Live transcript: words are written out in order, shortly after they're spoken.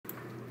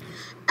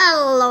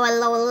Hello,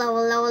 hello, hello,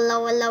 hello,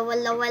 hello, hello,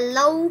 hello,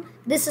 hello.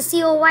 This is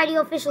COYD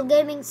Official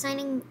Gaming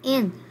signing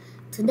in.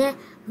 Today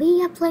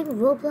we are playing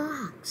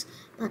Roblox.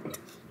 But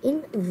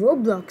in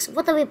Roblox,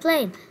 what are we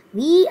playing?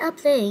 We are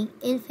playing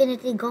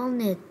Infinity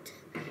Gauntlet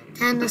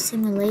Thanos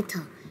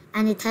Simulator.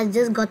 And it has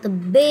just got a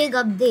big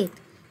update.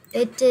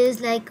 It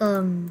is like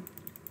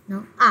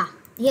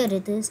here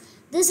it is.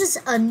 This is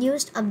a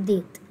newest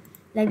update.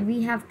 Like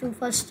we have to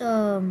first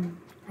I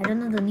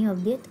don't know the new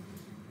update.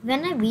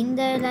 When I've been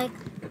there, like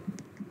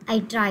I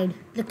tried.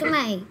 Look at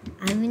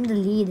I'm in the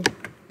lead.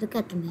 Look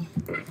at me.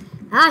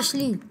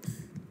 Ashley,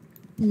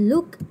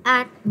 look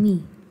at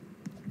me.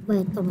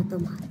 Wait, tomato.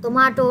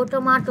 What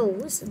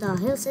the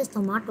hell says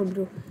tomato,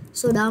 bro?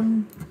 So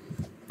dumb.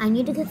 I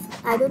need to get,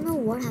 I don't know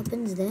what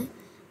happens there.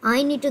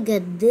 I need to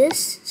get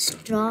this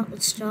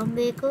strong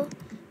baker.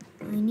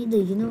 I need the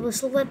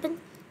universal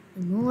weapon.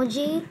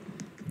 Emoji.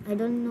 I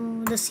don't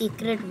know the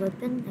secret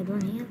weapon. I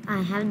don't have.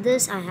 I have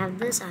this. I have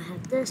this.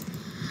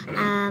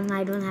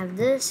 I don't have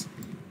this.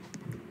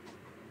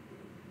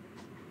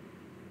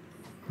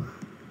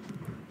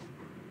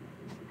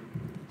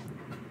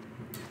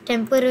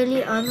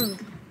 Temporarily on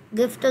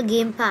gift a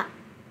game pack.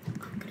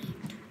 Oh,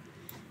 great.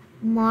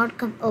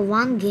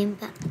 One game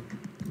pack.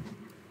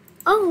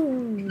 Oh,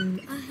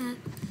 I have.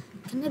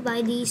 Can I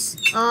buy these?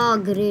 Oh,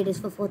 great. It's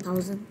for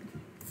 4,000.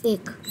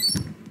 Fake.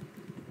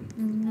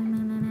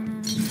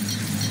 No.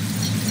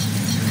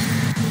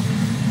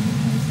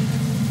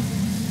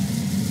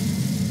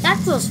 That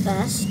was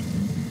fast.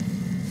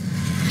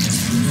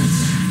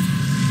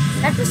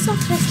 That was so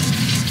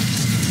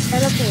fast.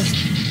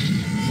 Teleport.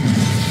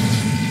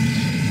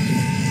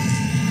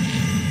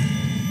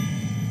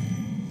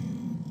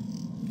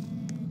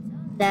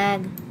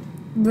 Lag.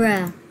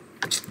 Bruh.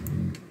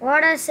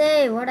 What I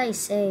say.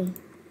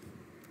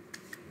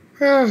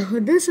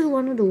 This is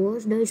one of the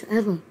worst days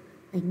ever.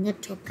 Like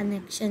network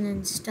connection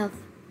and stuff.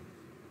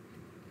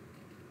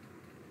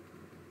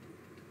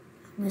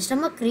 My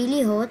stomach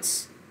really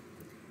hurts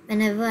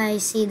whenever I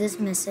see this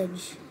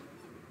message.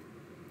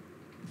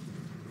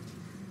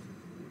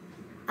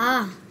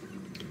 Oh,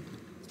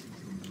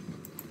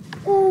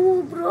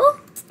 bro.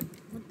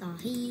 What the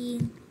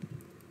hell?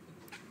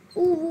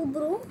 Oh,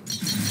 bro.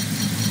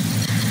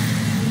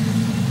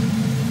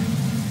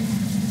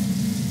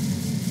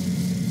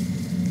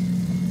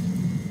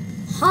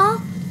 Huh?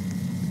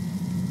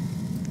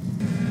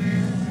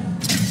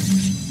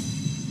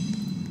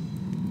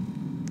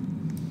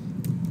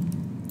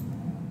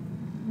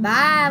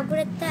 Bye, I'm good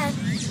at that.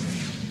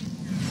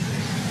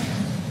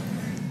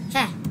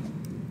 Heh.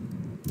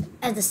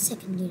 As the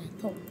second year I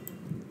thought.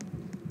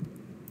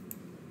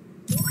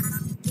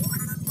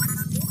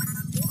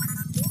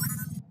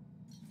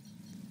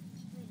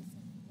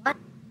 What?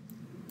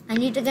 I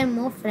need to get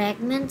more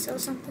fragments or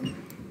something?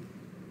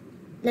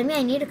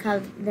 I need to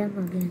count them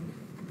again.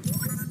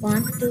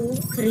 1, 2,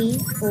 3,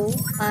 4,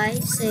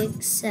 5,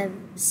 6,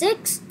 7,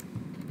 6?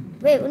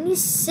 Wait, only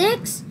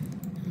 6?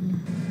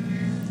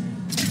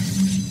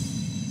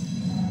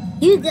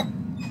 You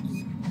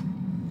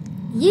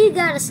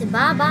gotta say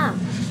bye.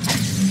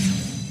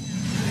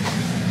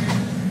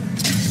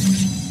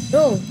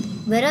 Bro,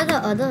 where are the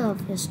other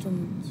of your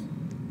stones?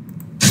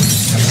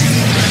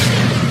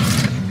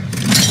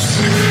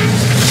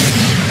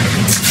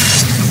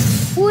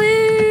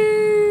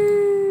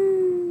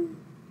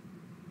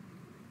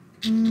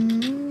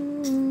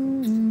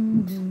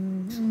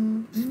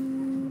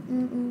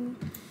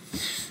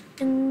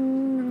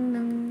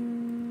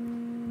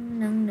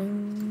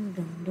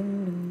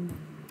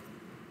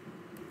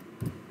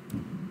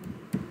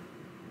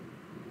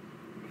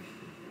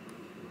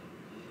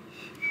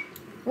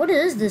 What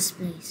is this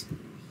place?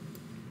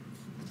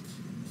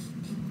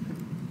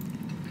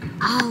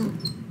 Ow!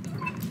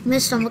 My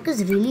stomach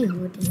is really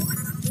hurting.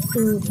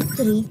 2,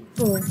 3,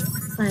 4,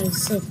 5,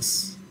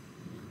 6.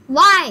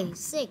 Why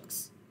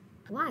 6?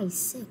 Why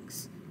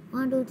 6?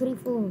 1, 2, 3,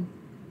 4,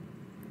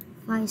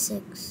 5,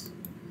 6.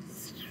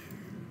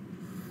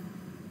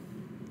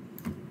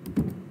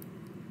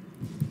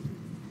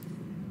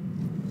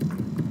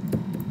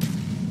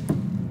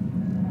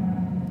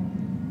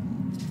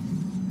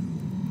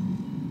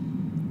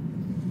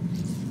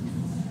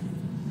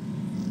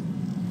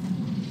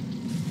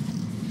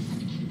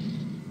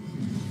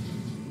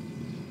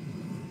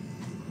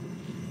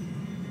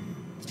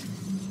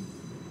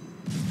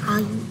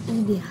 You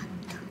idiot.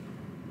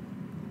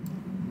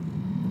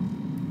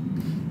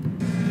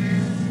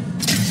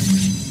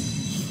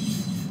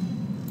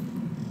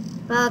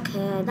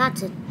 Okay,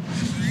 that's it.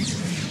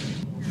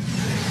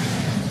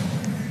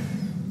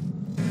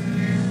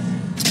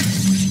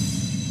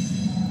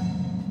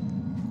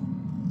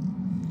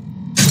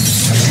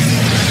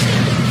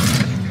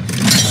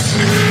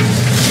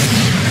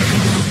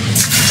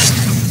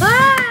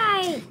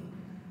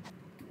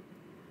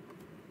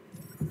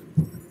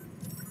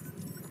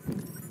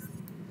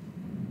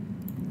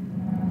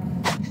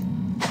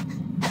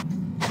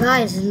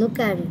 Guys, look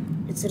at it.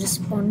 It's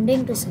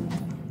responding to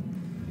something.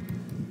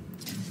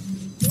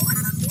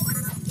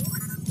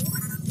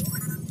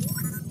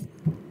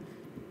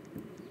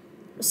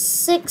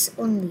 6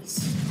 only.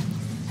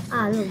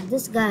 Ah, look,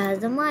 this guy has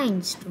the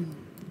mind stone.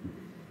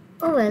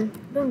 Oh well,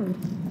 don't worry.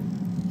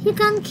 He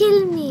can't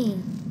kill me.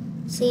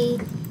 See,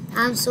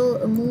 I'm so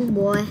immune,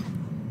 boy.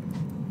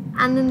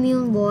 I'm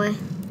immune, boy.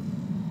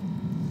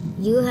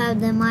 You have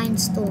the mind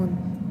stone,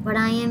 but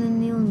I am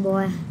immune,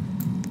 boy.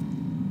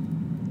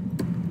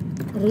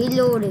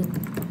 Reloading.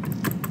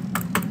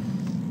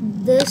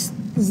 This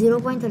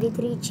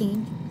 0.33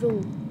 change.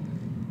 Bro.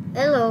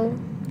 Hello.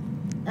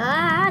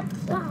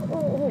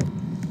 Oh.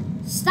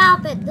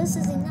 Stop it. This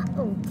is enough.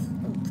 Oh.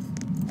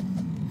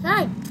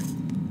 Hi.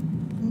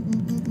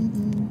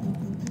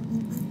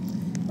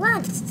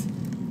 What?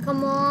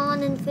 Come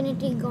on,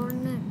 Infinity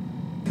Gauntlet.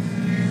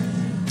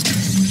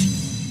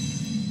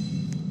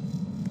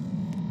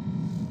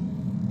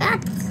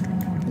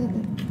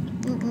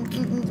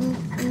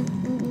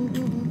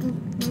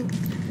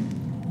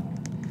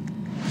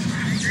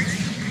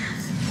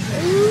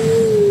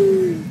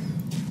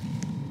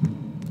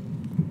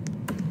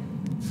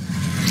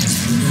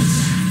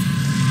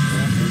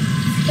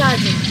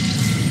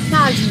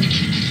 Charging.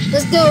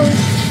 Let's go.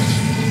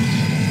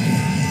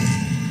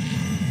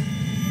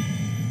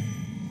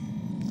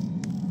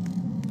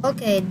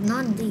 Okay,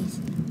 not these.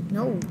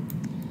 No.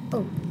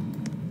 Oh.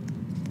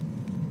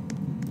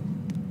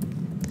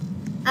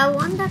 I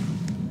want that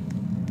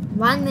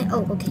 1 minute.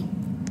 Oh, okay.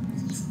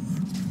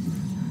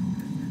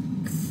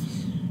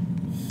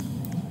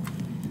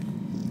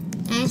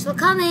 Thanks for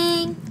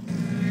coming.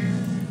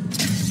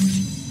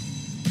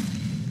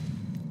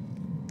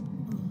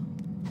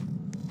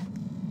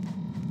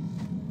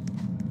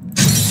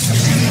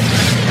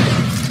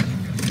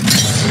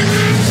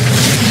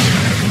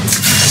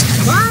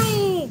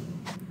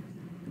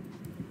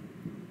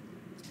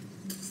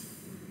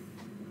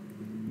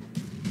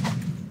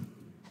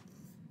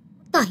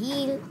 What the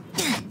hell?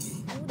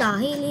 Who the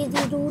hell is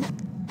this dude?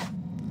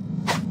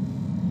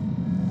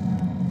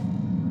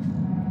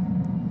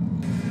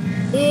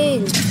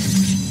 Hell.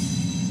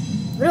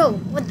 Bro,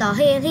 what the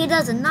hell? He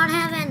does not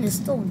have any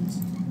stones.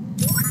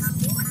 5,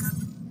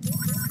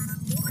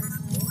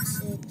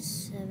 6,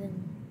 7.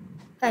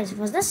 Guys,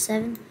 was that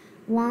 7?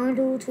 1,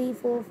 2, 3,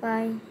 4,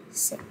 5,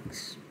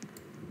 6.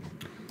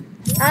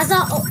 That's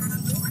a. Oh.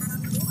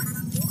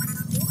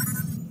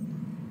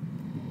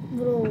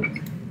 Bro.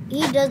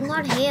 He does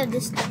not have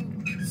this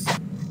stones.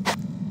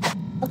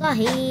 What the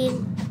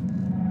hell?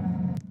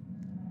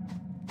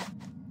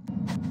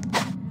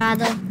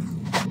 Rather,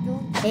 you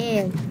don't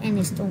have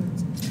any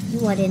stones.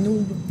 You are a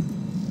noob.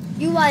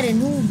 You are a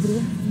noob,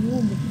 bro.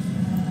 Noob.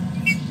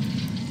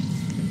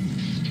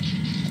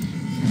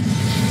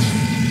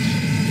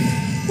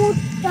 What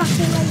the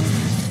hell are you?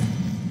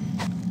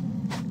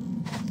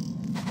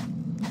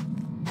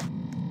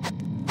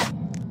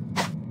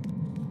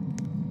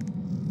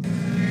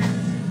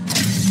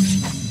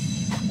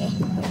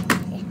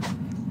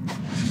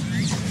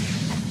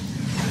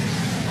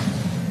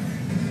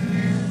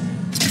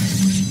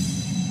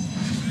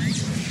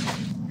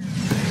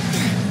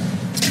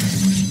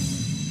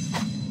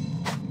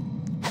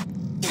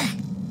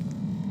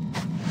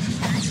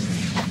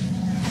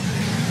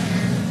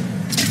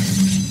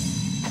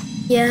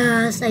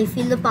 Yes, I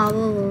feel the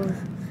power.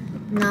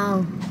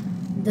 Now,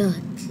 the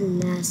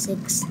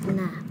classic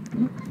snap.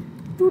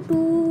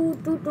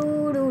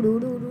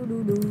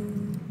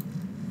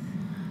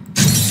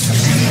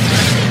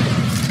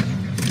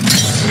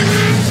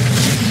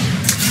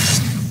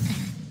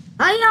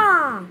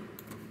 Hiya!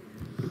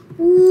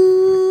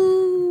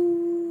 Ooh.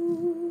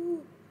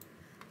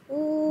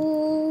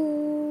 Ooh.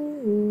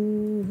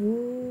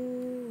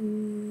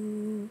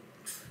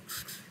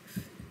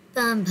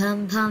 Pum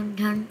pum pum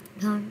dun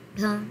dun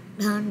dun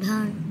dun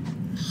dun.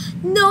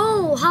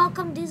 No! How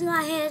come this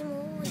guy has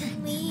more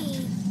than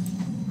me?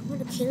 I'm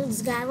gonna kill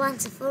this guy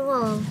once and for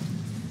all.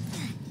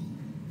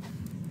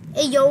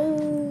 Hey yo!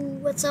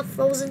 What's up,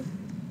 Frozen?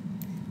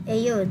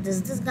 Hey yo,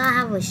 does this guy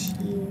have a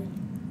shield?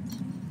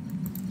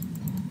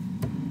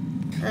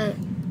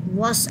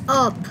 What's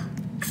up?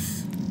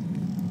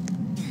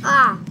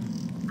 Hiya,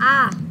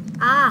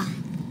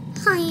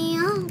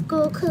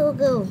 go.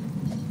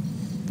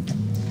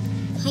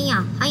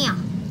 Hiya.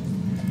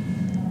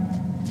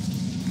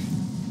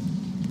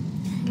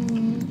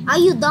 Are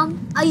you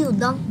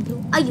dumb,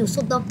 bro? Are you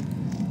so dumb?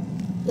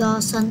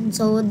 Your son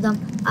so dumb.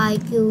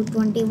 IQ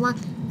 21.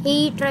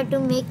 He tried to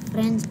make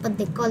friends, but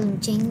they call him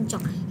Ching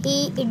Chong.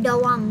 He eat the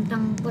wrong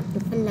tongue, but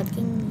to feel like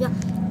King John.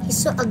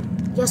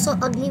 You're so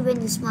ugly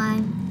when you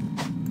smile.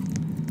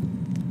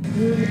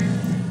 You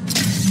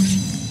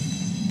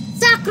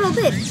sacro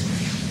bitch.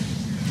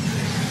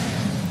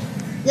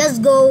 Let's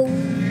go.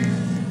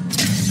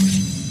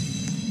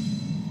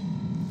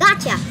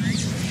 Gotcha.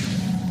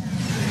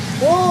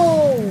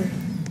 Whoa.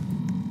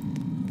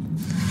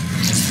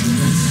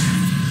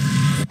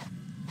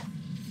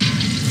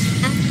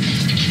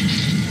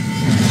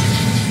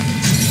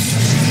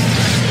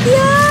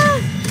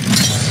 Yeah.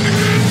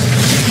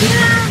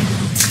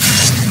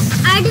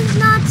 I did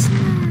not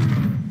snap.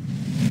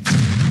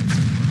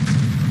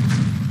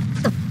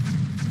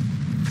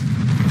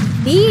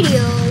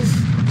 Videos.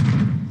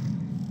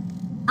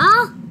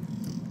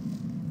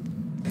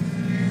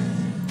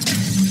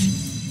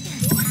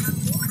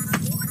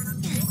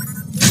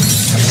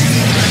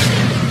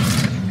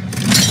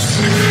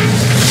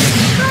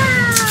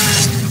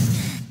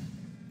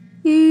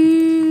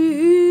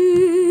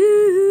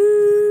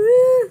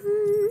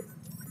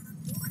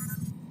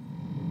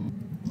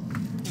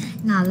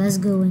 Let's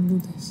go and do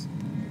this.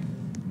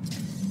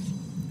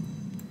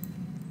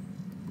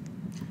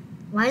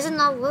 Why is it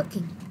not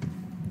working?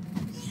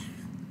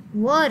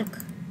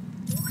 Work.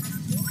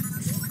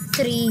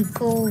 3,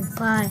 4,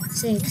 5,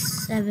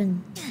 6,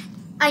 7.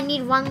 I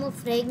need one more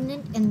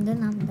fragment and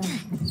then I'm done.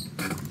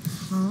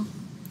 Huh?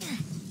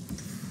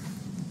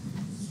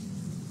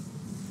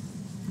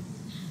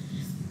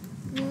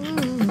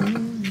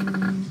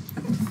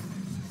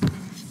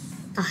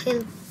 The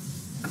hell?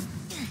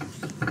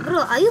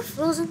 Bro, are you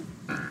frozen?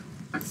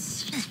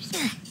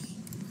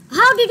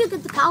 How did you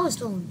get the power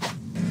stone?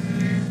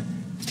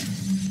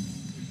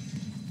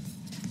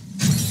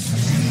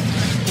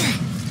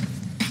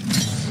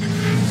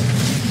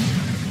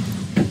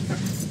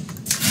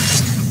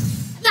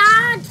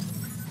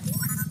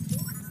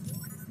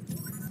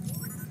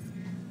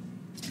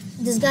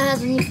 This guy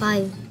has only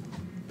 5.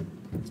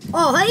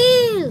 Oh,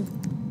 heal!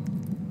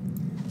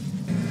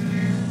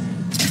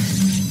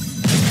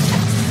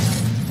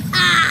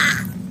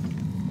 Ah!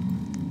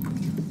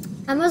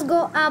 I must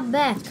go up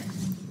back.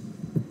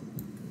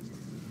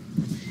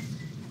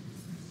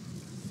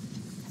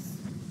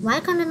 Why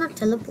can't I not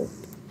teleport?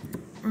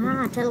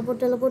 Ah, teleport,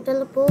 teleport,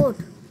 teleport.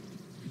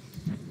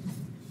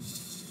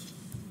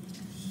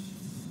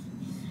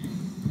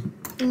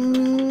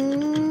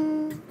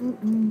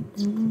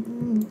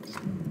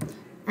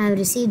 I've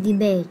received the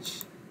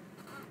badge.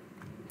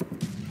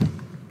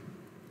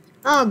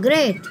 Oh,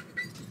 great.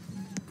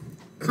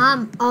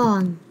 Come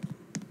on.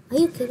 Are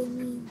you kidding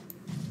me?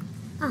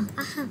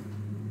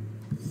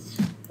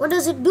 What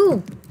does it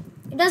do?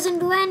 It doesn't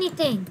do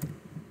anything.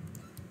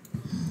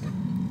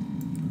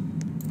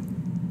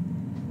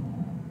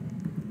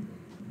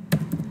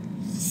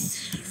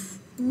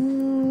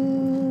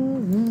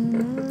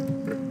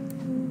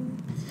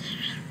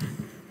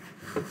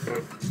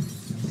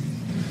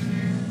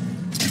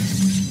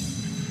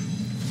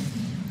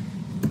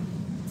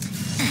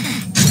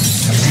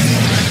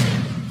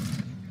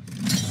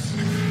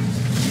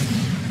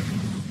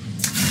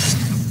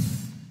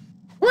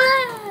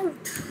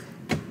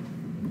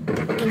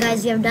 Okay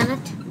guys, we have done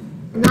it.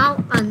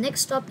 Now our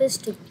next stop is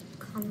to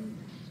come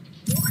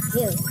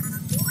here.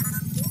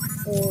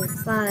 4,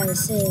 5,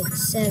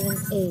 6, 7,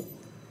 8.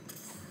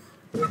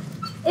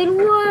 It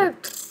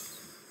worked!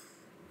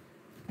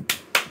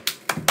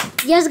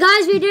 Yes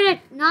guys, we did it!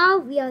 Now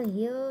we are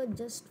here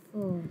just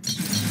for...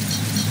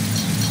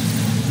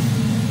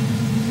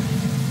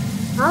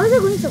 How is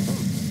it going so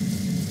fast?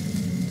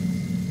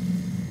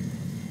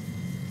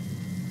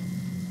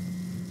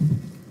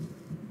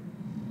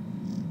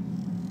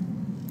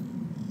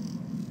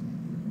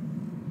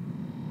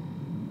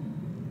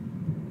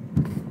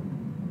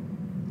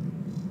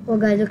 Oh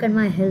guys, look at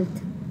my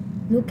health.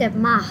 Look at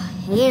my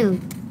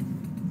health.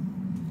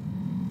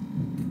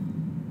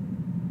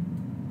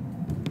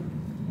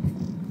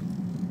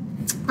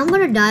 I'm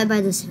gonna die by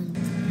this health.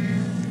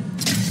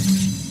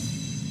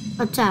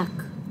 Attack.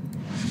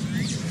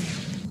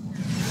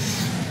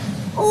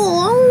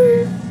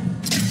 Oh!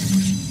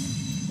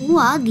 Who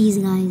are these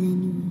guys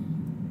anyway?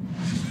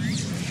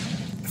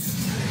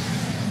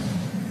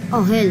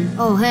 Oh hell,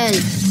 oh hell.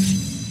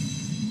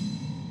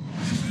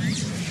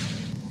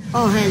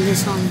 Oh hell,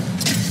 this one.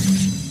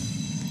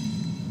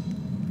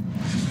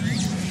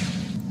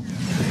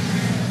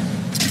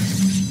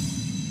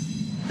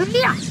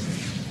 Yeah.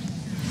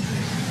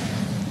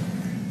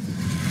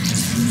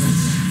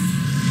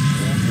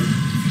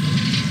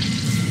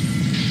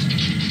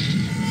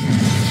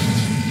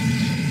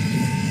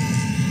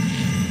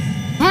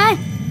 Hey!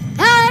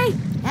 Hey!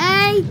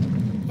 Hey!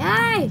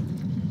 Hey!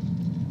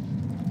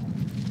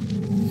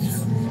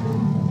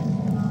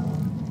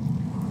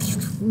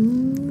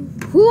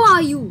 Who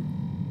are you?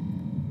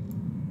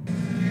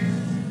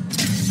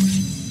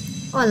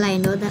 All I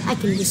know that I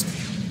can just...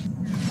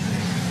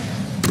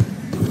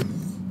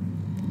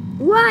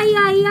 Why?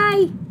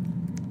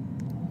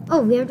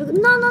 Oh, we have to go...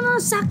 No,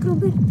 sacro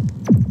bit.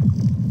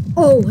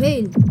 Oh,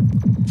 hail.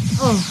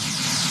 Oh.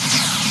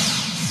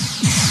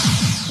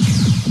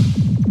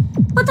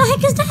 What the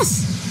heck is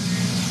this?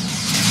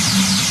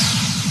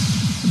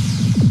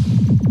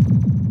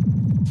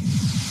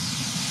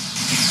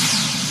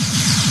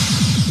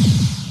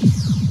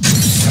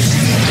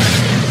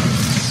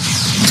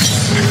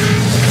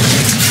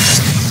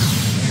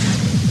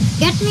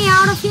 Get me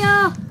out of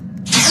here!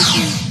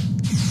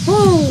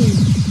 Oh!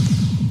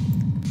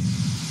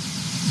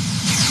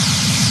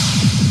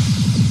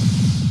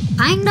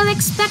 Kind of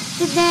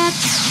expected that.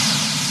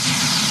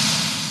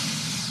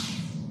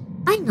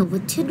 I know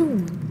what to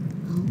do.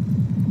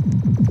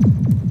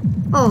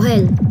 Oh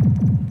hell.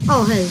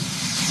 Oh hell.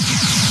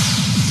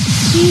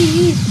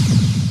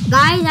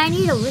 Guys, I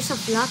need a wish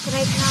of luck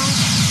right now.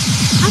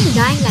 I'm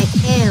dying like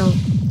hell.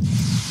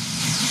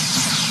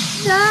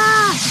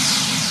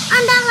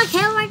 I'm down like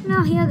hell right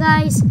now here,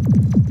 guys.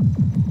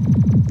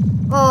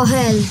 Oh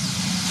hell.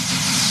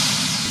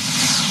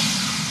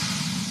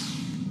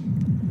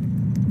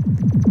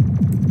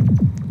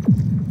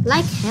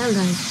 Like hell,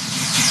 guys.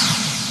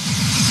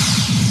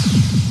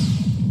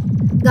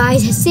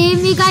 Guys,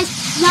 save me, guys.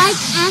 Like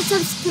and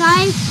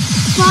subscribe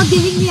for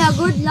giving me a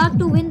good luck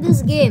to win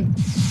this game.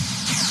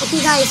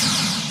 Okay, guys.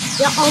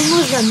 We are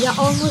almost done. We are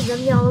almost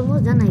done. We are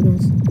almost done, I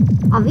guess.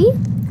 Are we?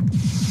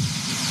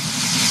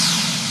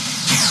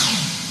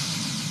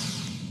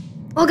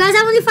 Oh, guys, I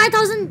have only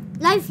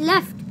 5,000 life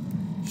left.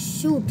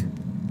 Shoot.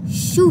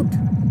 Shoot.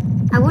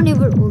 I won't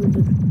able. Oh,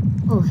 dude.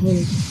 Oh,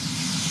 hell.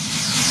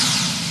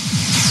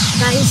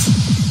 Guys,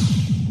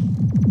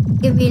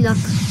 give me luck.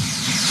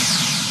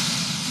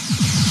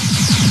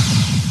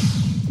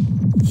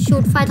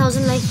 Shoot,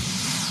 5,000 life.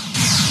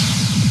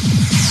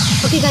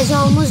 Okay, guys, we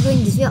are almost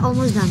doing this. We are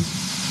almost done.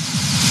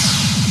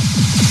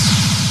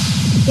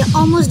 We are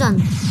almost done.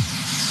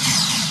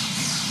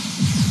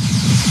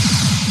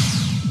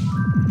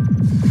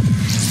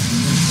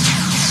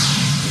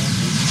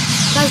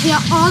 Guys, we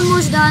are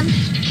almost done.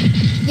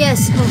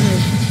 Yes. Okay.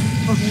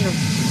 Okay.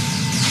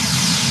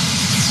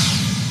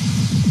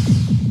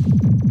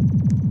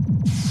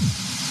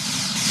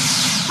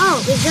 Oh,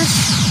 it's just.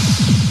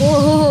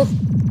 Oh,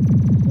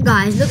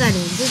 guys, look at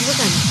it. Just look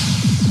at it.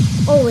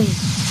 Oh wait.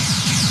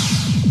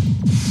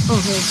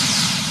 Okay.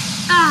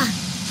 Ah.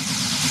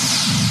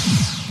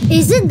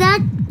 Isn't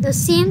that the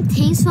same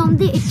things from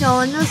the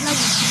Eternals? Like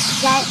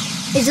that?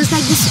 It's just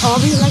like this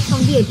orb is like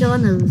from the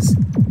Eternals.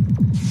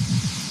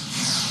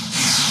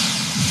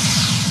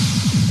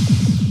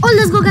 Oh,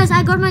 let's go, guys.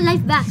 I got my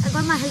life back. I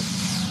got my health.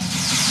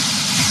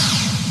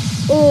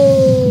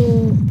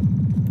 Oh,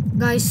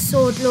 guys,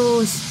 so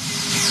close.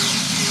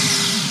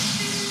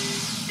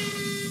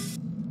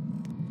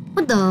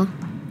 What the?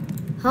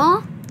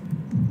 Huh?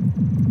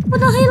 What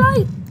the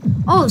hell?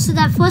 Oh, so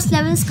that first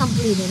level is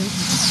completed.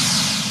 Okay.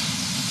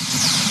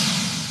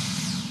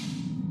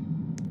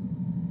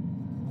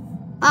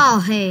 Oh,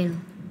 hell.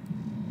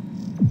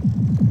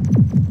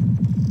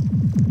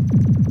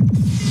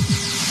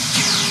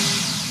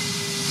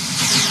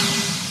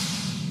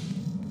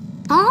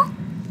 Huh?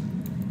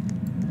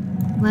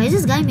 Why is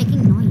this guy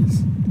making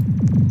noise?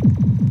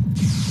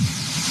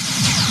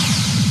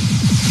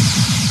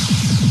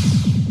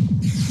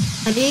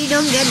 I really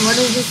don't get what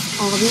is this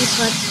hobby,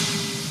 but...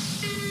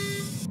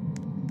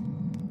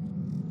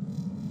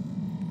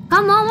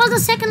 Come on, what's the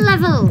second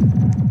level?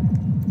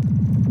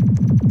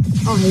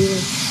 Oh,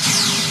 here.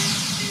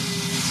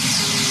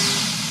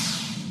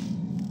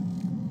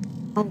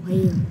 Oh,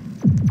 here.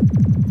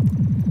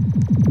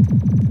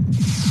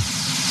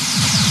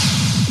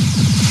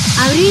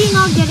 I'm really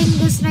not getting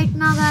this right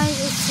now, guys.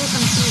 It's so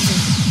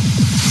confusing.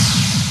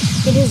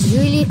 It is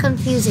really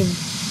confusing.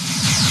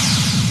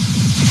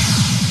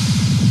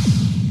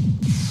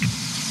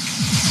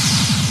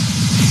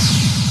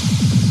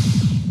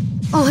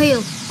 Oh,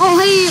 hell. Oh,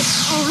 hell.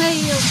 Oh,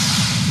 hell.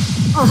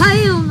 Oh,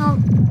 hell no.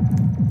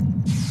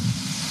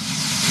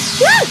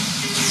 Woo!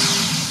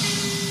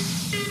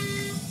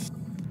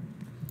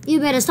 You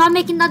better stop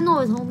making that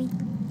noise, homie.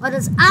 Or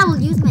else I will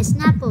use my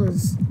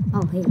snappers.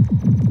 Oh, hell.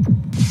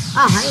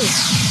 Oh, hey.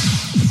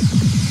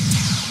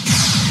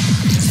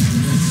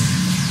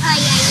 Ay,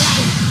 ay,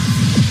 ay.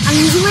 I'm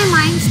using my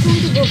mind stone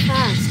to go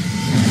fast.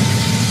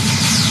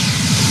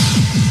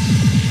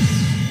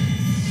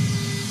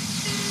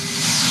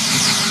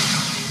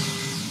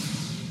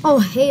 Oh,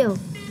 hell.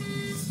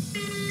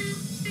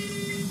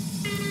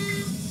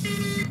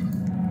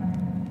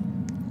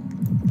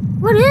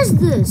 What is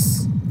this?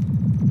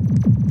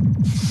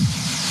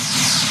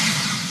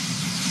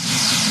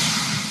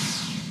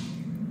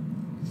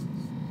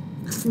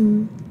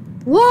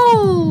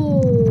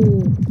 Whoa!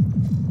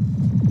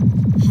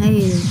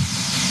 Hey.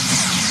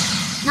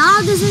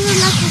 Now this is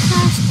like a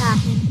fast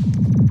tapping.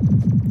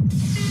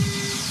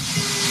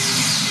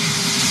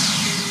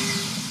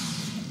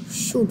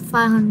 Shoot,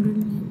 500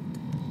 health.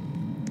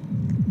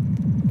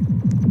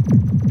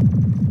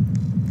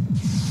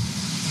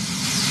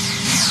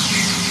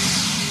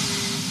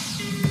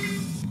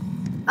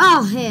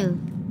 Oh, hell.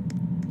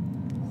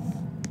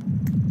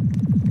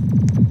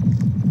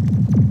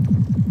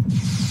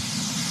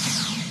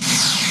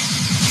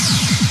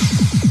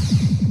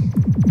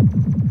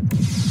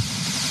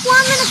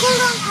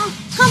 Hold on. Oh,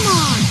 come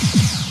on.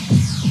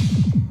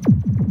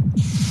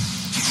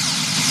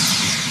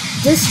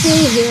 Just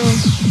stay here.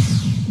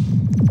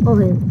 Oh,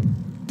 here.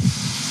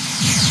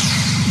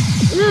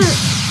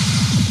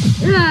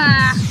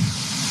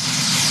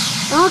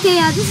 Okay,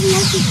 yeah, this is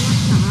like the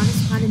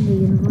hardest part in the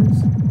universe.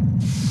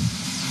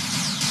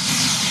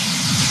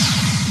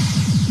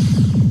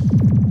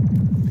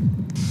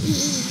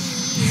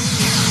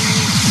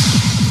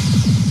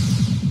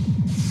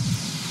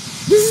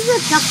 This is the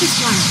toughest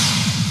one.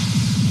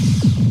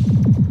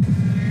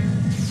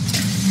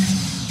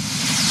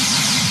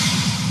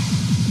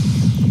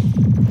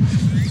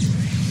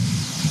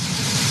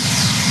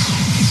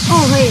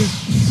 Oh, hail.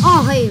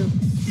 Oh, hail.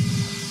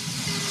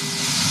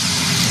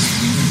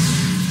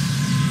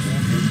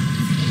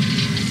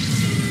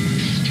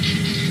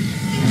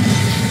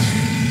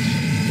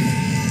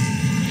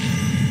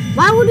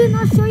 Why would you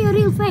not show your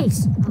real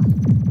face?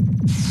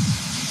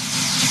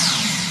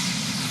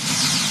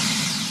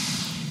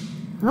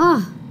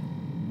 Oh.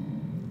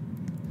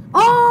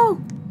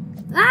 Oh.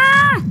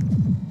 Ah.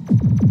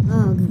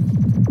 Oh, good.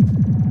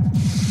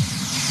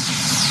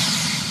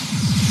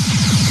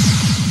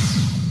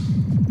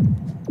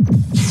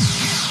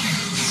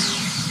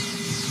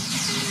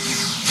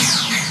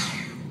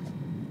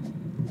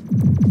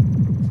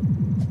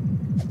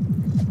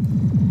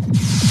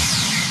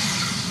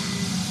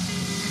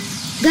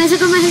 Yes,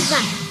 I got my health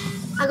back.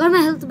 I got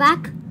my health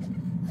back.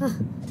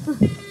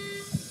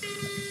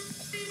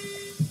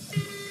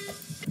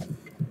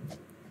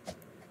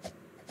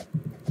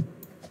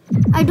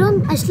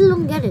 I still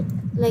don't get it.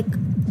 Like,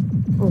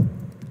 oh.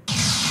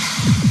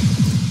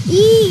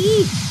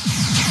 Eee!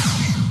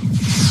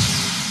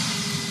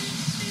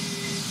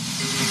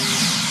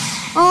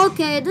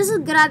 Okay, this is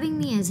grabbing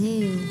me as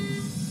hell.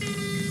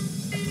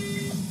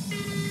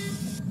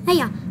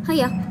 Hiya,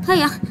 hiya,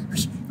 hiya.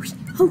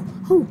 Ho,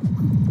 ho.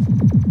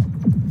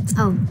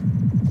 Oh.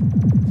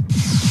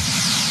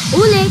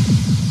 Ule.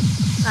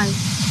 Sorry.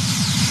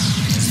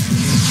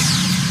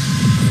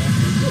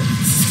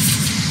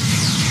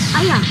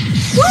 Hiya.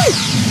 Woo!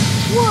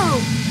 Whoa.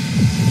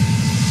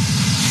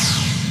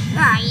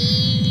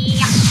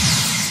 Hiya.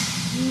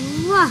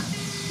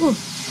 Whoa.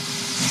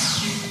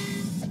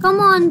 Come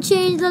on,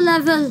 change the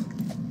level.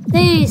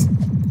 Please.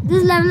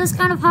 This level is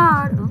kind of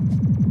hard.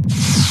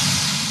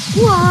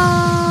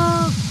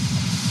 Whoa!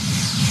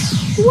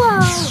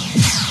 Whoa!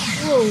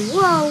 Whoa,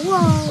 whoa,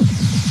 whoa!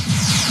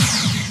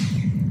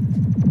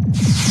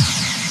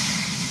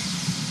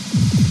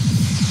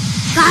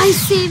 Guys,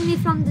 save me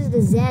from this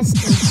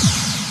disaster.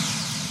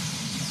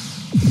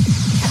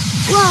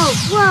 Whoa,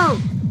 whoa!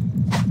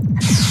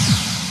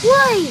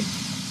 Why?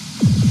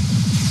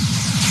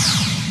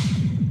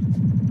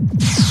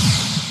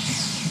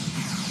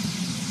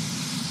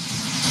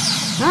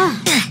 Ah.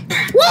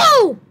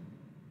 Whoa!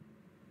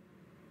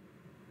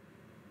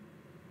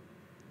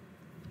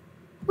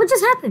 What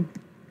just happened?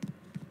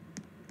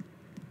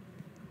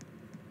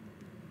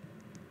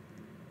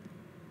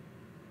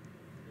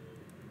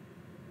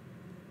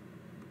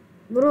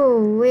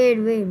 Bro, wait.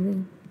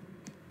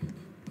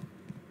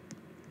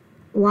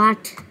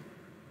 What?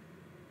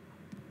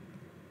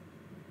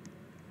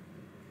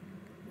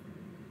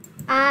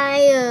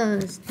 I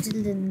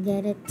still didn't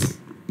get it.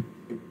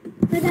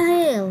 What the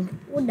hell?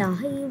 What the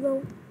hell, bro?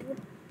 What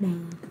the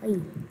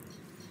hell?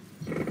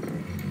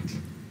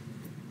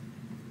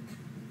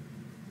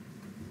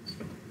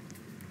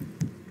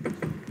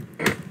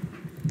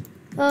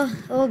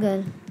 Oh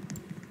good.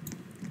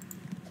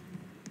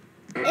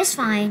 It's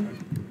fine.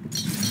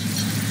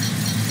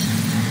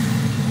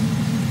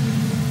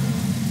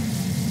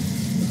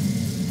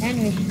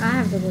 Anyway, I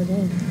have to go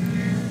there.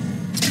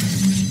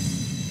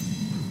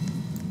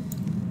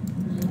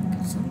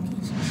 Like some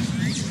cases.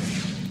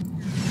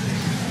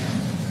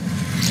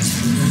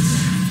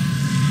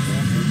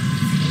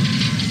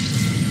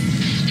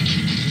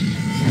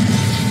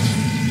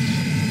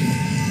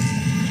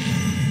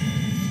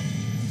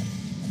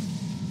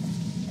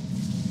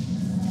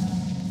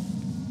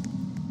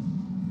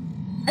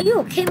 Are you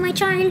okay, my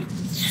child?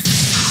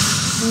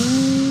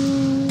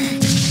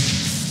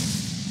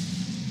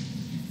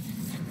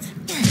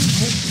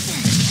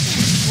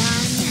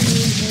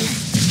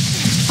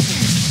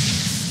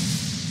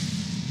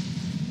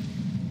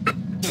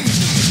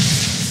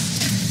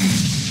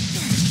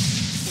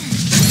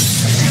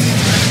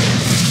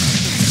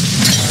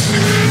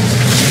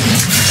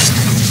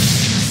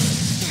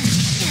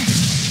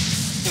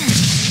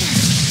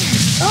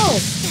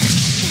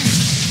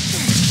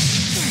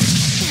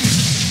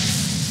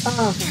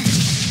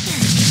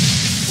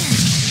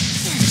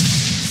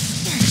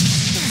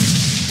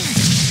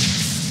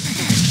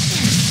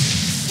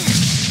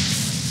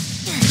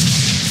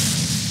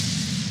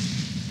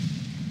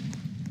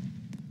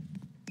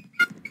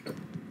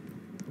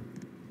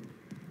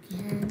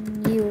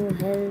 Can you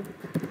help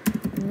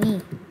me?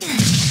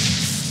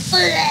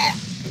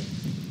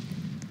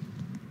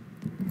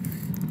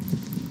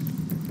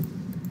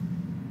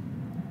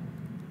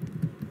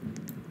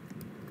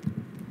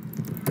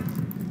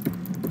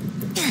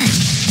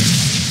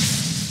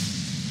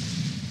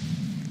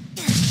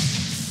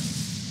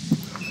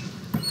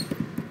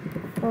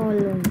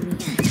 Follow me.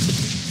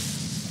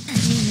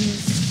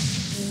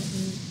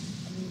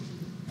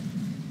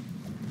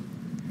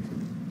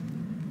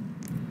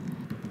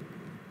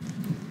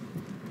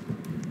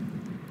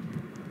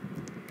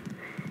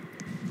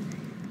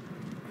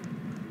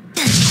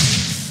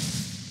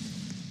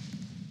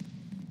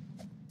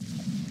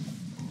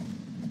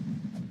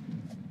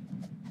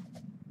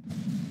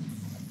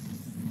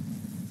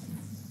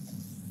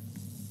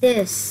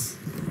 This.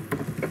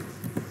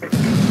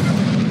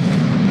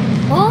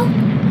 Oh?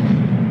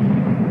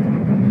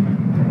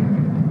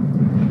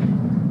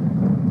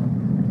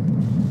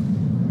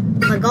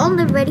 My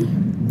gauntlet ready?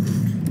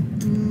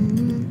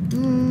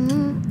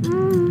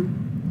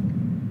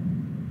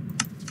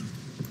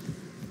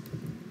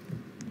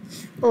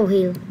 Oh,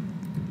 heal.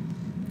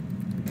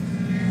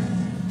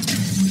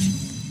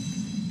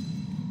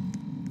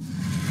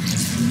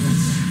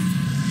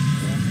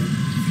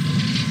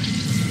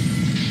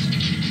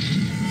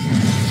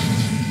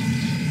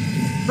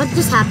 What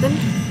just happened?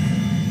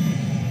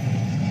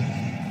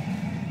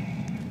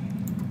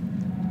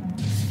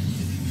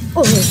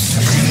 Oh.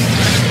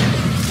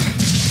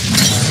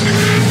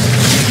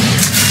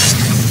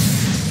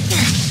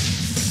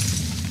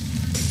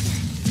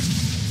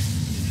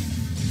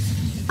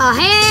 Oh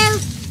hell!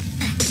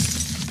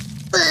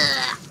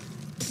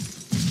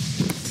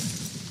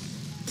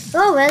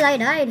 Oh well, I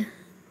died.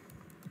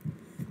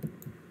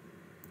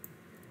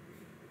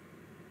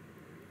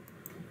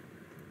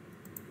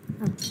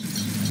 Oh.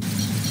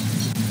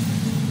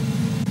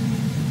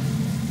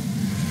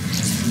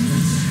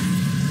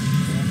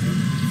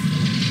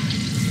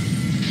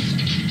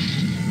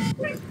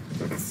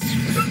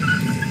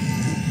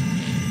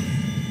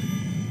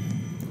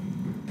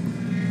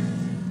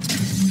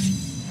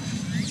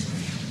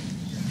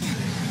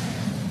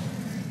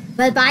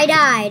 But I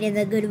died in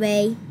a good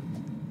way.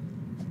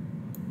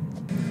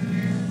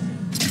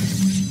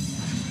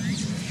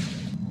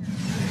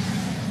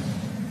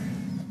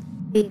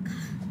 Big.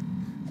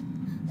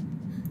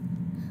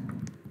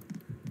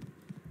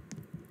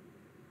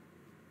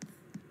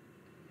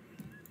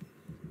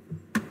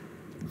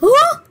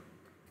 Oh!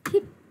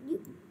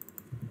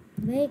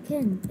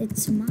 Bacon,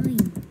 it's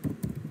mine.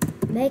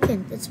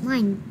 Bacon, it's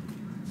mine.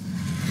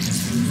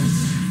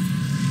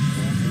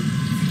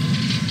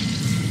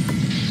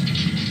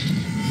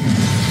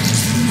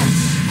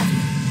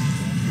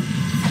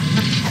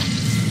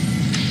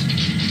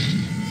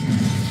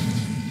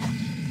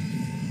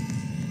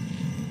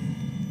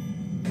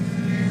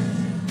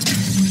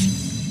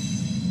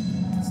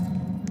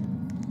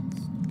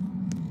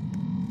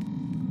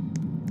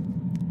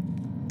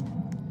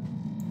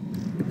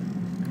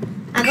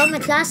 I got my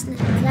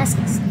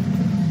classics.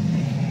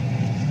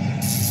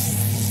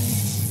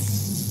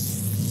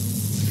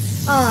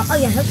 Oh,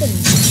 you're helping me.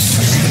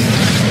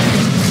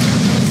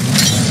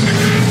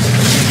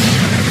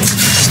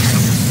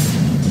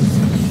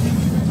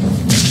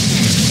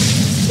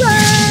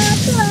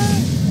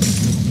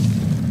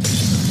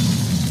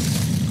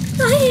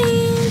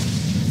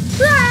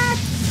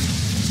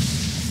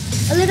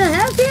 A little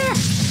help here.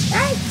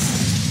 Thanks.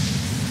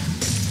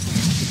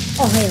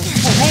 Oh, hell.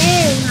 Oh,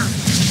 hell no.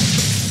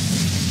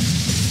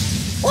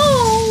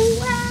 Oh,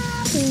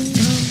 wow.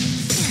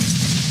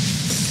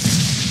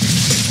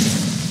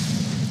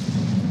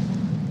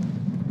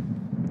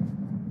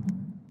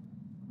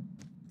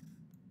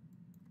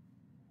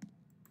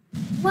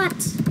 What?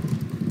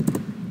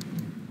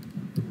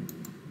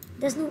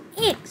 There's no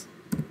eggs.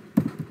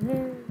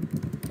 Where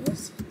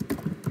is it?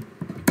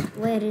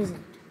 Where is it?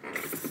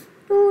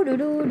 Do do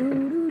do do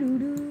do do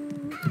do.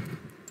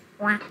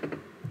 What?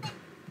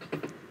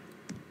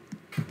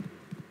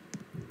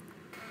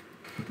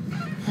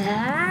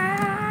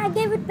 Ah,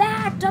 give it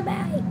back to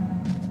me.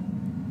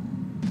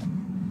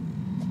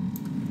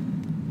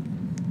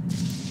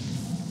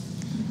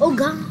 Oh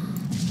God!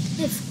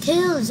 If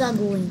kills are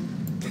going.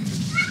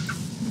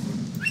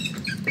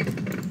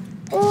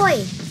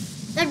 Oi!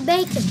 That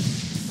bacon!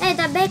 Hey,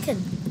 that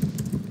bacon!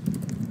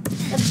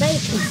 That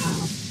bacon!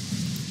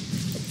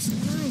 It's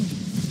mine!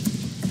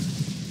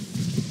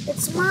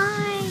 It's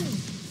mine!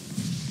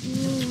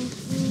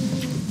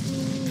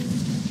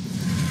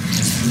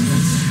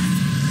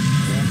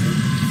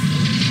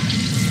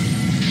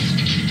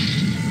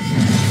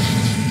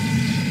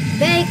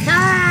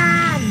 Bacon!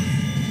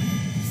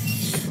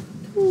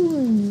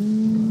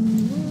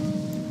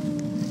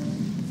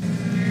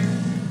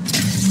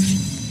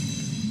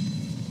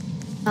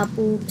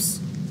 Oops.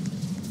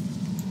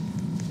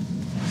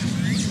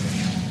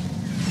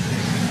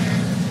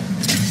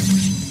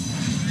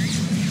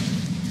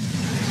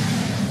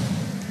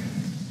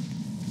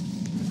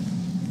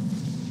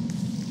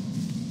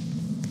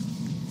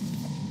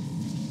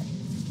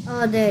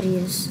 Oh, there he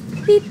is.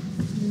 Beep.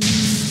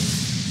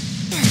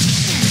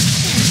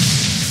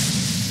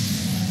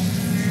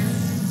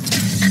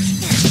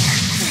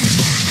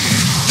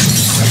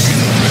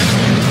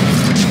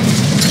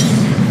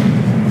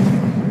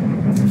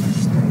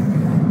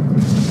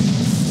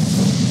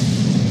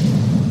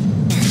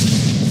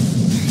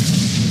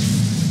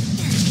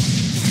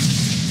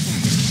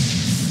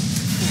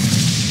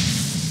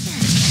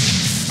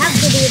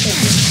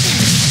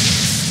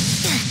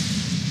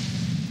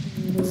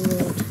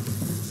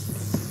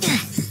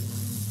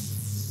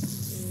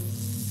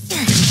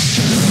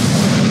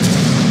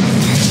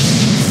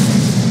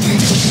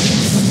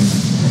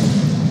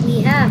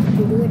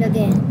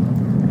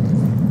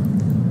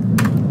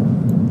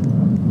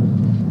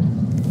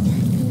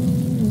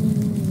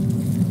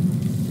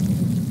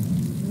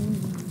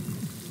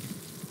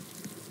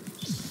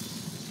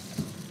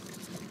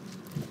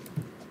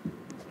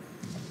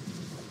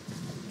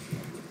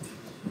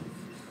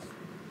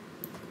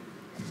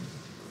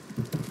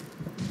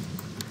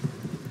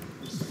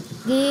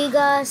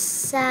 Giga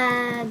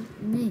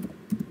Sagni,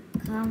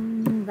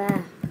 come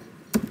back.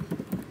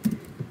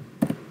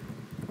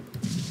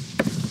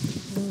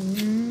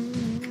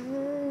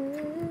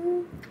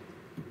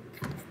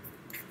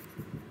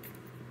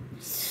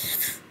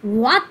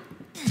 What?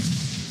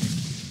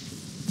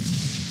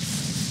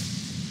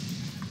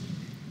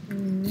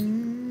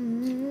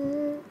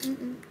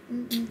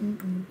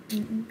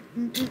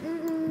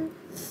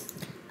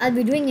 I'll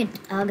be doing it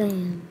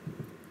again.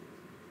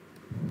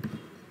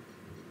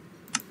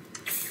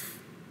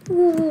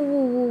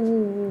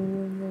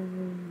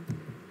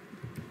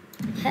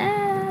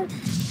 Help!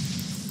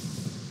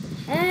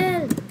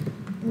 Help!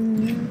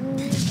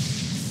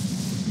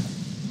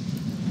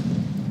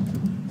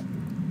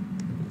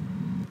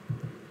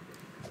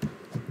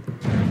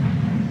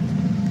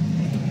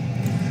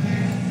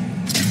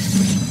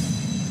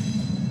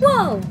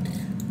 out.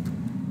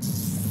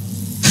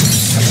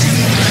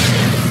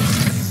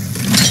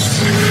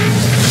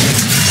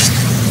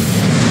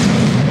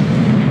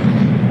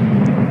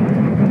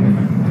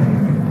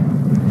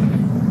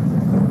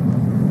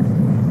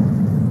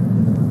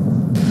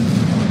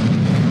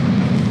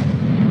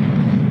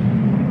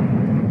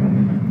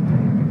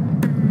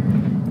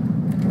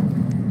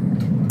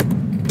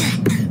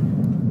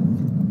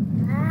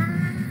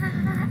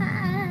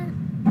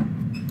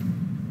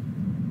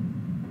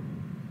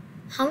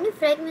 How many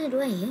fragments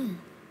do I have?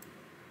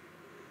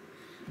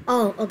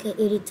 Oh, okay,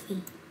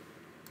 83.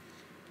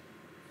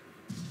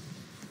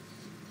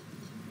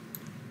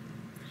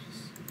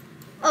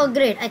 Oh,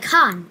 great, I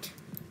can't.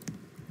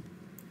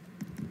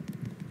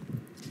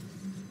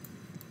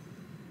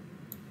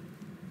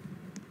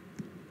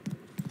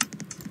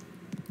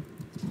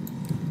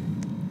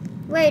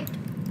 Wait.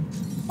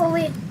 Oh,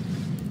 wait.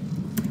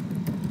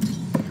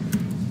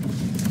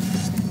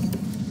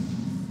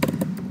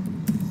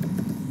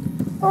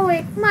 Oh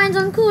wait, mine's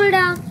on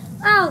cooldown.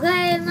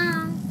 Okay,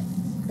 now.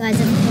 Guys,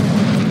 I'm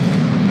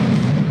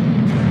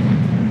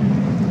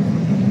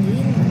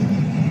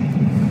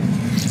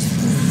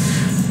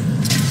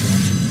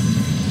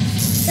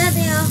there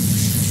they are.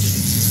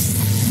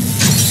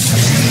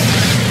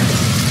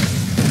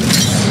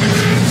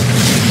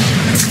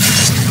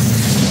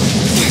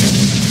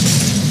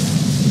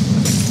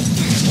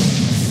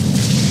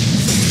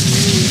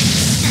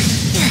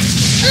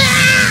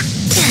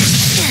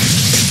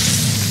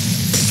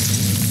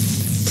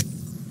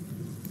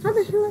 How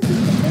the hell is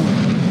this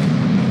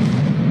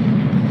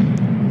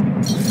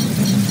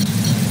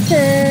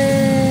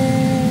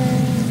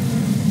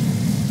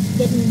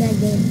Get me back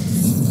there.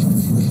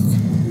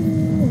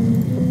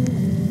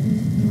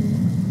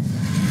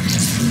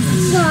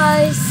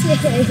 Guys,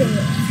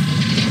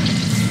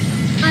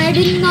 I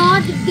did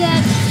not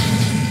get.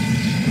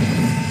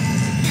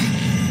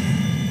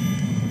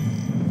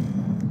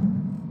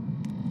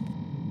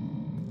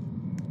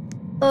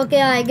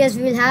 Okay, I guess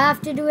we'll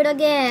have to do it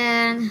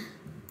again.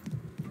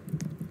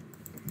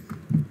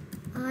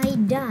 I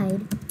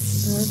died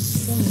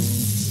again.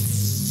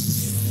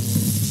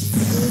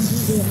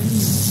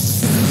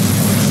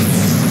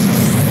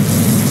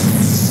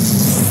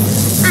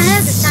 I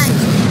have the time.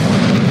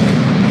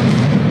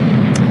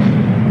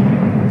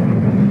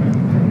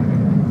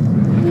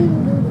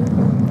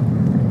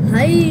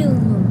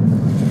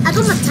 I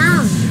got my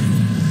town.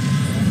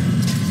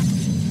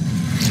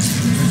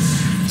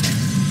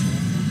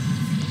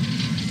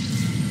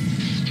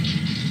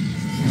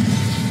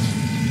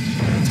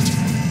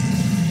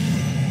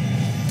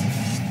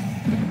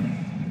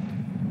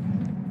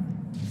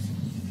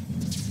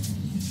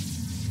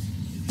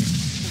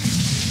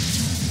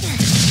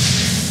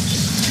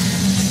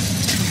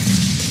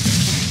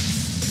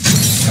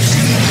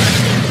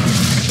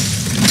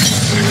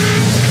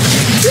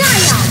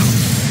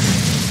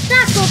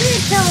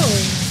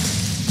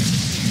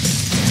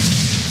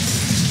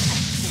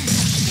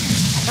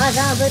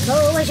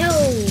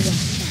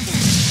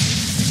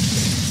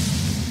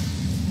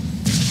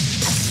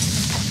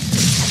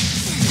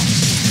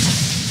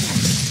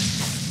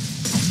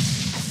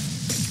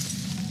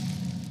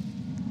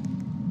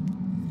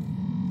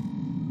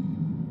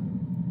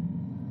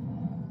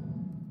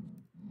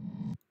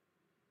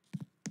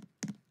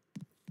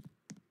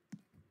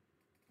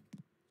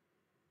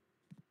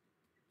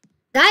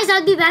 Guys,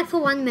 I'll be back for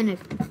 1 minute.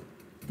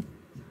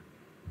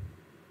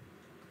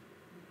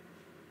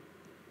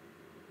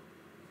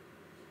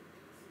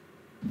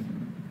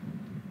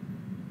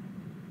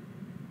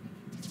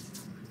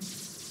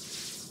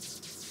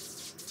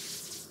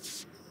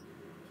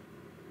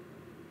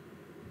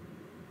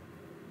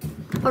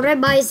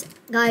 Alright,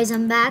 guys,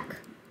 I'm back.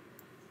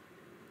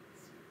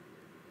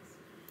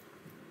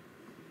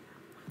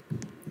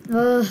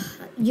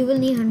 You will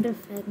need 100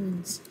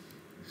 fragments.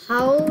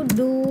 How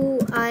do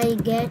I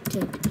get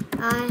it?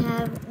 I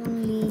have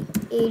only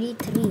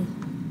 83.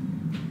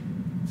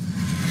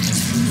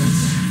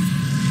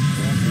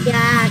 Yeah,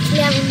 actually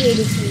I have only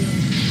 83.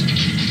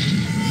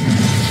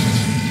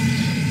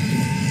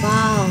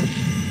 Wow.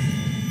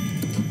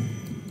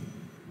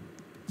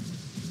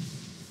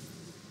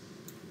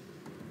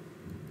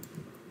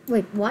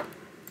 Wait, what?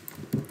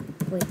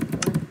 Wait,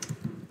 what?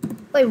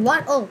 Wait,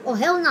 what? Oh,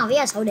 hell no.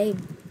 Yes, oh, damn.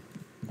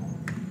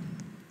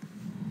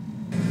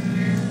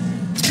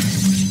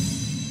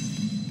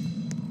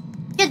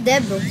 Get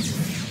dead, bro.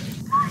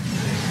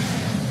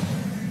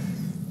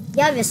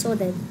 Yeah, we're so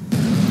dead.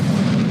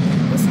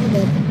 We're so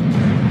dead.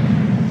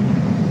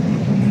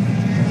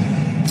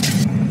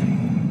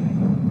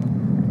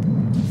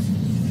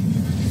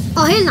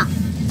 Oh, hell no.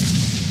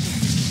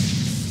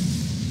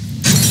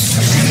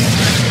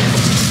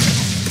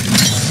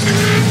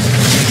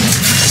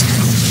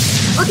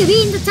 Okay, we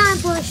in the time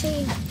for a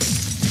shame.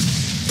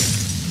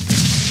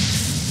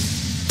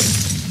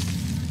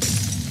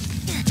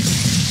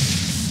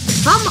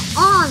 Come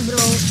on, bro.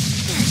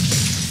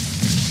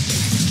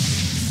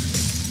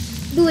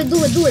 Do it.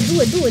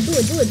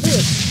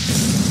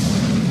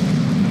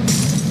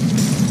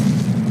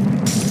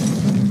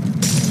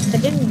 I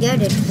didn't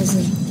get it, does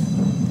it?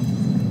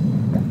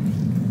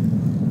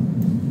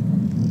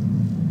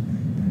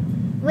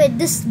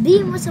 This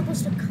beam was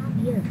supposed to come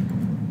here.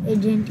 It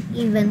didn't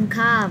even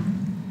come.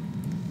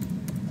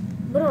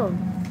 Bro,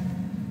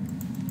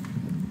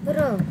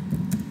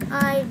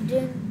 I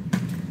didn't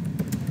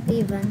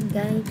even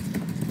get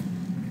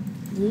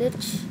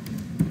glitch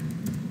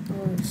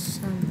or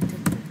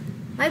something.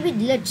 Maybe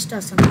glitched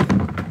or something.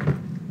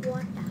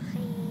 What the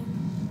hell?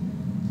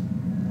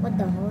 What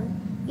the hell?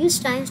 Use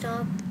time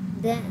stop,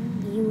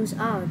 then use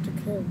R to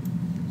kill.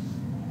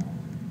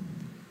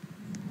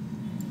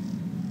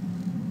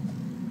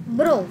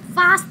 Bro,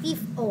 fast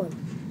thief all.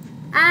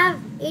 I have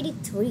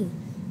 83.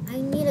 I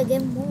need to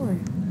get more.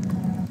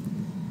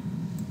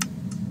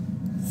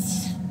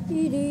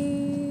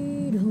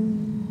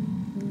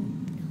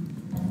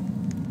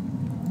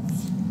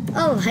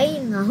 Oh, hey,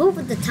 now who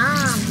put the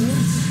time?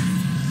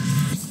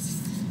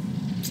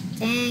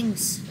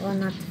 Thanks for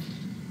nothing.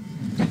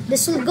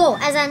 This will go,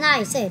 as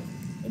I said.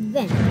 It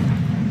went.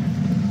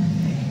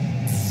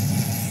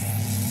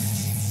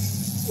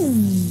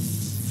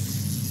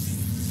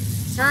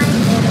 Time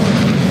for...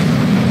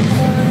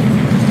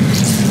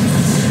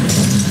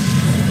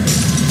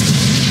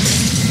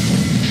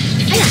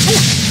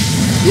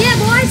 Yeah,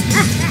 boys!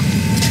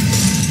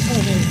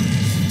 Oh, hey.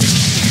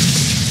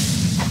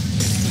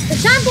 The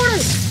time portal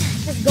is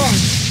gone.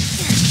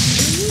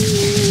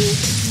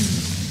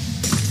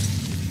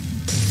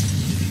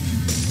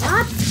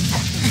 What?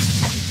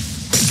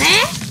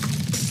 Hey?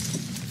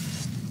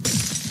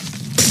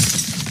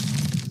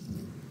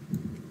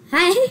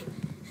 Hey?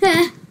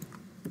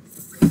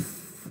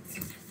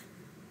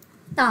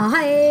 Tỏ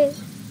hay.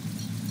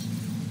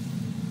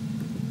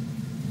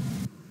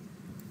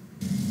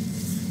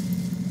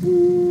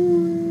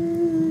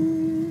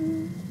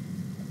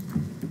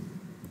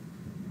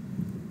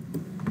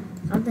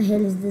 How the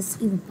hell is this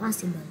even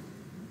possible?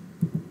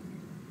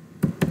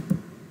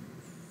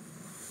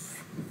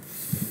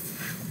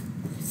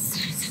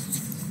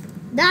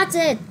 That's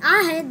it.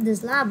 I hate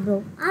this lab,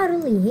 bro. I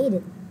really hate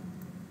it.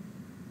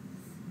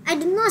 I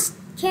do not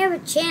care a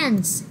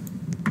chance.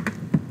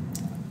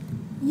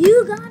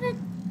 You got it?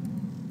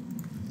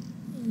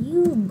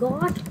 You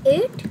got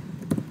it?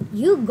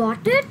 You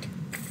got it?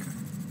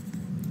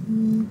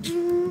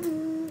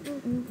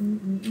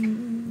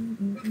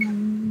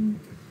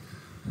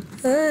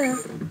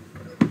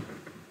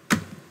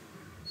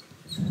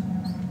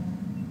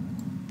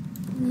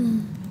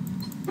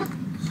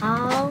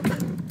 How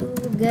to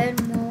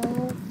get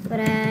more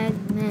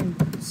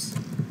fragments?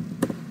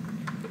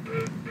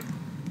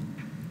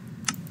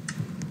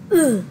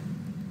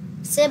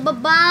 Say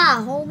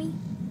bye-bye, homie.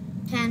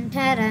 Tan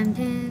tan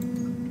tan.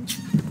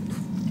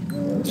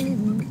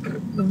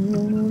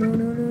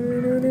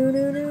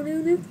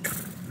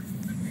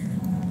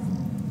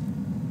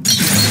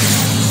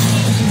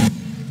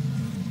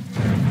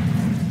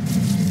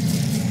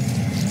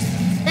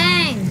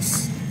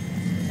 Thanks.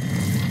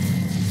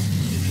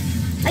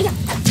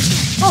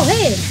 Oh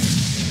hey.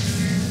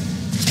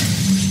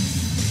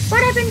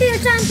 What happened to your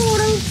time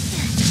portal?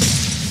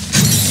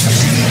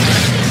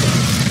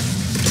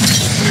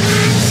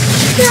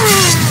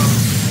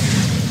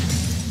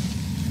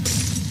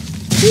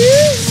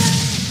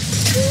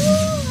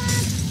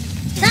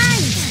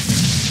 Thanks.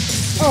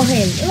 Oh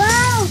hell.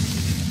 Wow.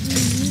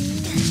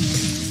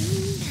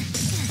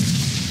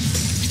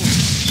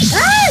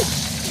 Ah!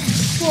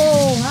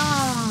 Oh,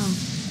 ah.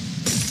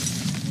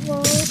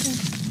 Okay.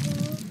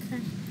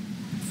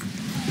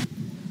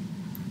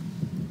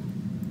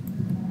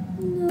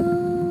 No.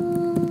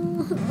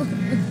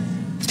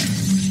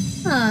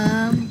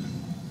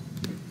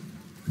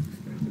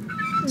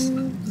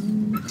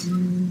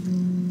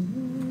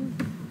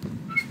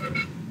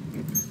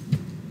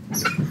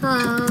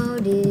 How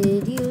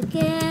did you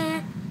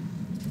get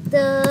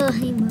the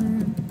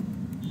hammer?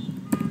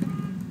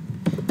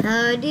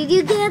 How did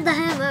you get the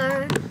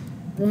hammer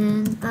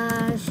when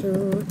I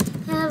should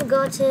have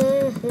got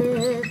it?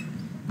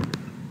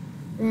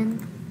 When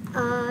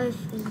I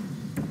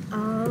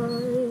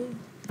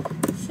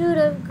should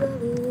have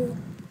got it.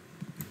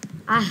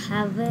 I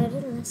have very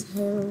less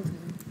health.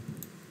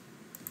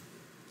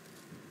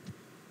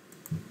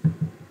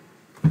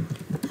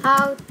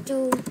 How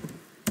to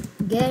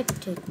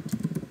get it?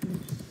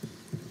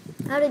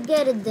 How to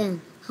get it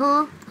then?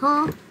 Huh?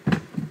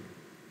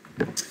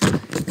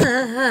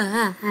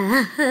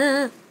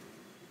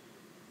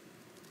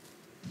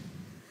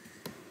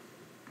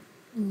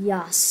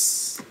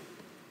 Yes.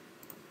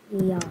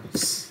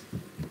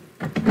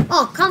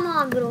 Oh, come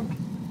on, bro.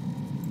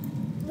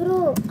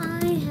 Bro,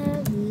 I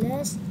have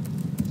less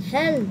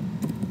health.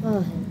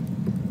 Oh, hell.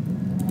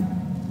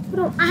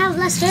 Bro, I have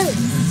less health.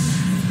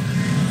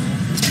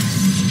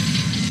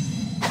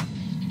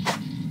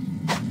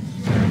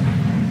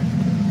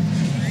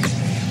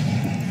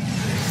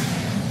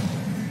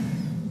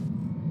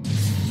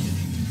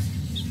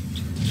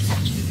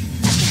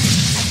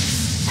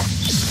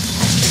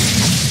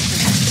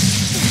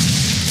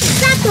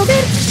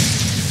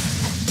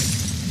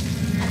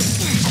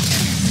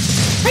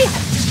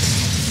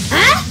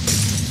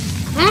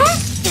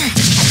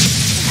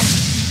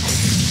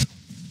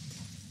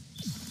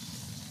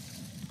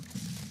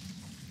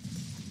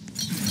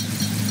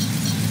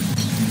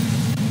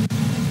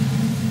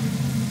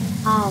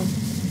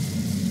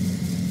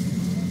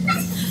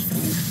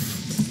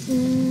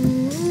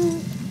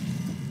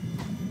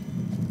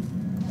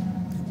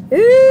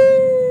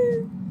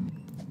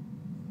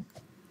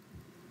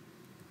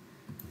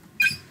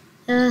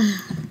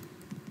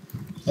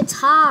 It's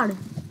hard.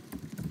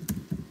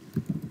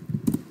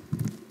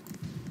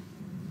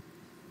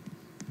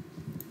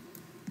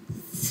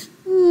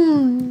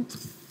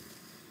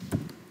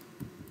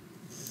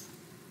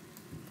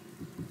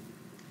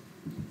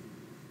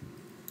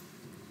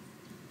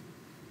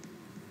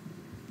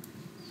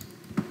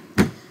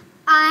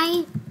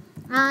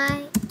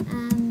 I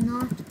am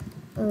not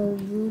a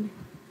good.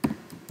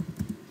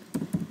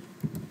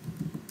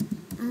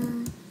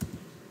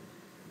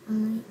 I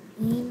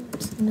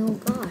ain't no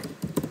god.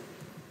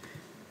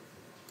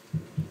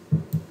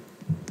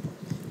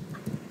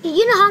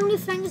 You know how many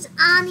friends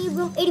I need,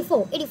 bro?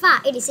 84,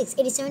 85, 86,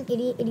 87,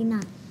 88,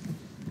 89.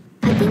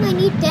 I think I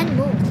need 10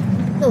 more.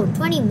 No,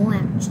 20 more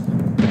actually.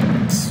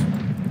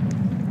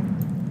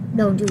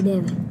 Don't you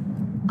dare.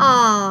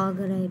 Oh,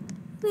 great.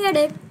 We had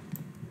it.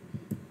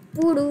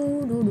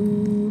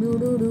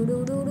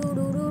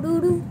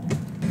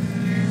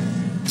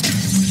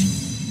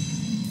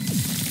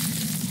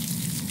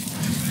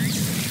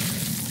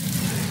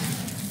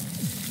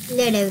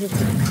 Let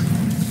everything.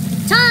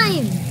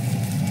 Time!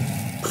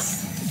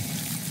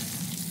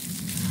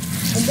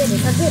 I did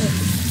it.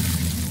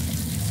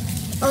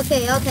 Okay,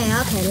 let's do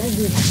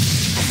this.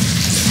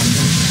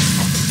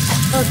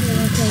 Okay,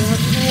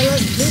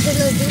 let's do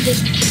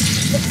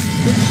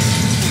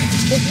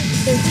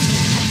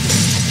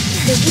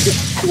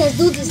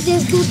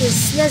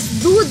this. Let's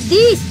do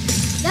this.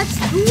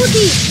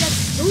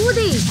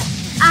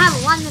 I have a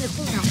 1 minute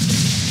cooldown.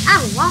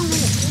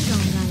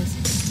 Guys.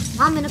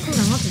 1 minute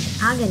cooldown. Okay,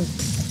 I'll get it.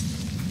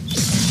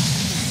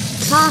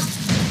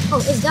 Oh,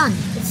 it's done.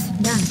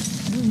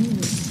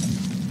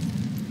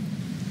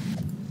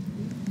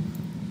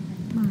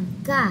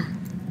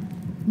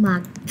 My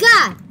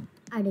God.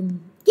 I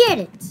didn't get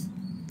it.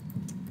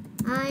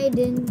 I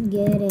didn't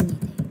get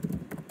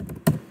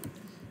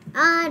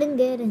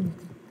anything.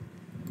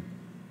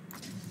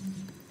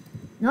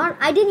 No,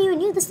 I didn't even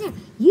use the snare.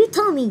 You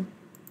told me.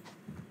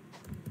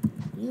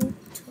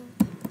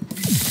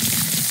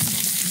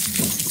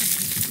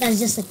 That's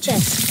just a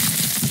chest.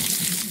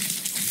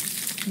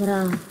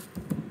 Bro.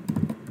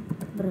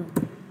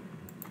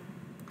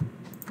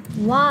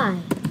 Why?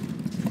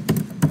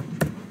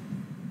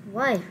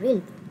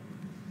 Really?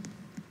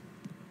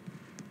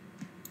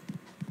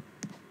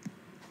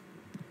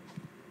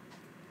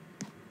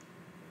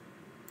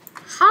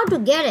 How to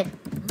get it?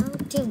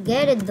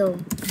 Though?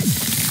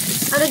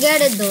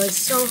 It's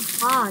so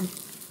hard.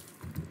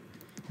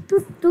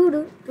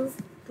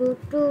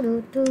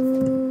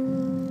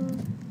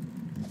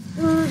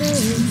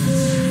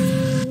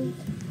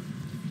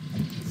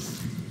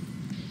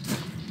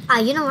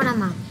 You know what,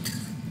 I'm out.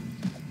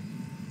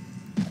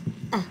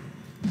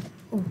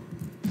 Oh.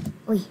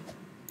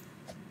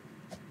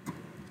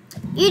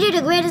 You did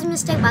the greatest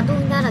mistake by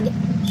doing that again.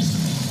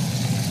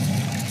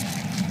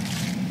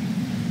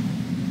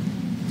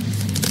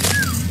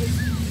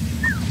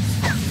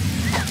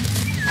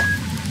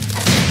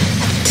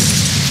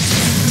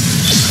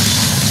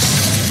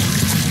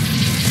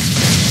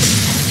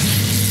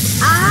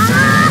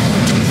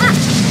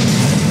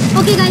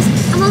 Okay guys,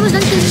 I'm almost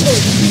done killing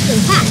those people.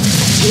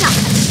 Yeah.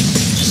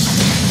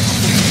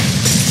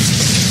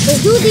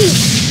 Let's do this.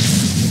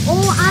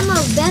 Oh, I'm a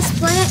best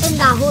player in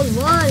the whole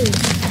world.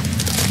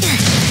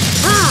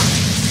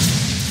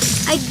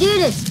 I did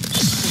it.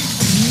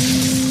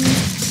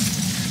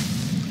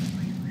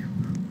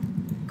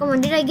 Come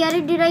on, did I get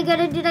it?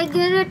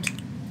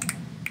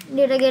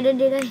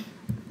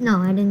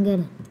 No, I didn't get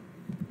it.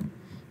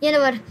 You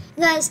know what,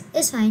 guys,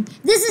 it's fine.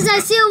 This is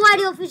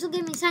ICOYD Official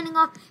Gaming signing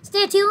off.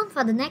 Stay tuned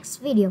for the next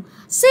video.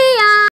 See ya!